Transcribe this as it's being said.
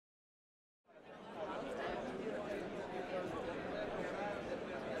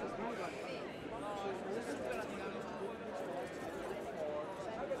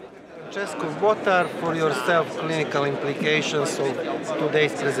Francesco, what are for yourself clinical implications of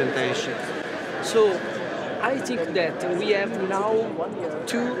today's presentation? So I think that we have now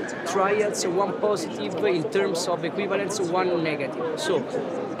two trials, one positive in terms of equivalence, one negative. So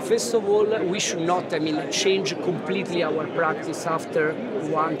first of all, we should not, change completely our practice after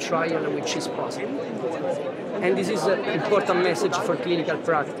one trial which is positive. And this is an important message for clinical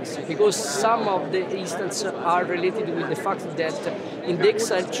practice, because some of the instances are related with the fact that in the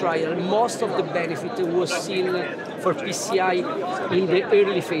Excel trial, most of the benefit was seen for PCI in the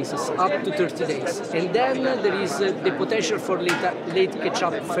early phases, up to 30 days. And then there is the potential for late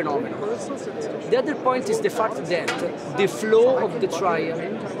catch-up phenomenon. The other point is the fact that the flow of the trial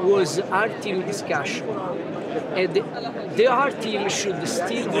was our team discussion. And the R team should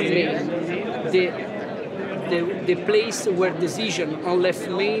still remain the place where decisions on left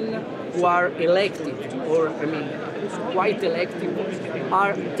main who are elective, or quite elective,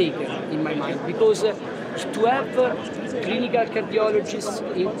 are taken, in my mind. Because to have clinical cardiologists,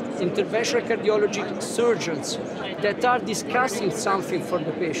 interventional cardiology surgeons that are discussing something for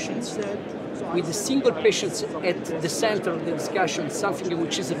the patients, with the single patients at the center of the discussion, something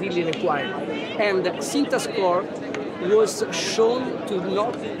which is really required. And Synta score was shown to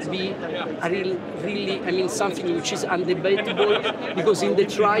not be really something which is undebatable, because in the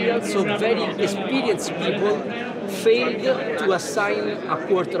trial, so very experienced people failed to assign a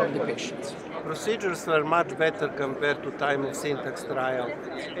quarter of the patients. Procedures were much better compared to time of syntax trial.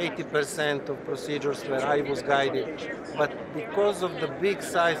 80% of procedures were IVUS guided, but because of the big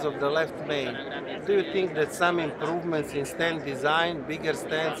size of the left main, do you think that some improvements in stent design, bigger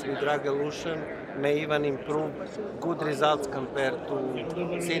stents with drug elution, may even improve good results compared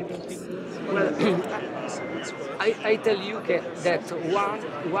to syntax? Well, I tell you that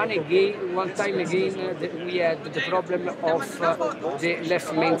one time again we had the problem of the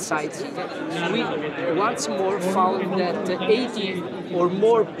left main side. We once more found that 80 or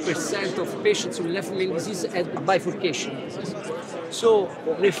more % of patients with left main disease had bifurcation disease. So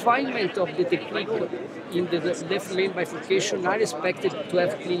refinement of the technique in the left main bifurcation are expected to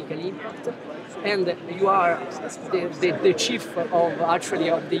have clinical impact. And you are the chief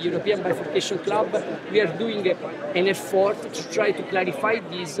of the European Bifurcation Club. We are doing an effort to try to clarify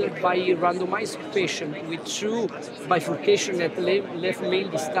this by randomizing patients with true bifurcation at left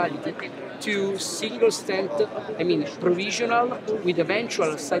main distality to single stent, provisional with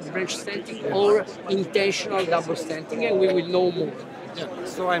eventual side branch stenting, or intentional double stenting, and we will know more. Yeah.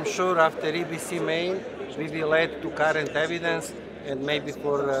 So I'm sure after EBC main, we will add to current evidence, and maybe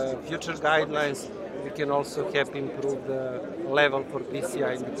for future guidelines, we can also help improve the level for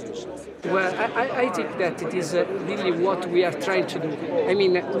PCI indications. Well, I think that it is really what we are trying to do.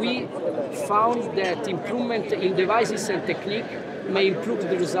 We found that improvement in devices and technique may improve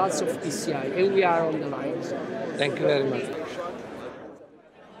the results of PCI, and we are on the line. Thank you very much.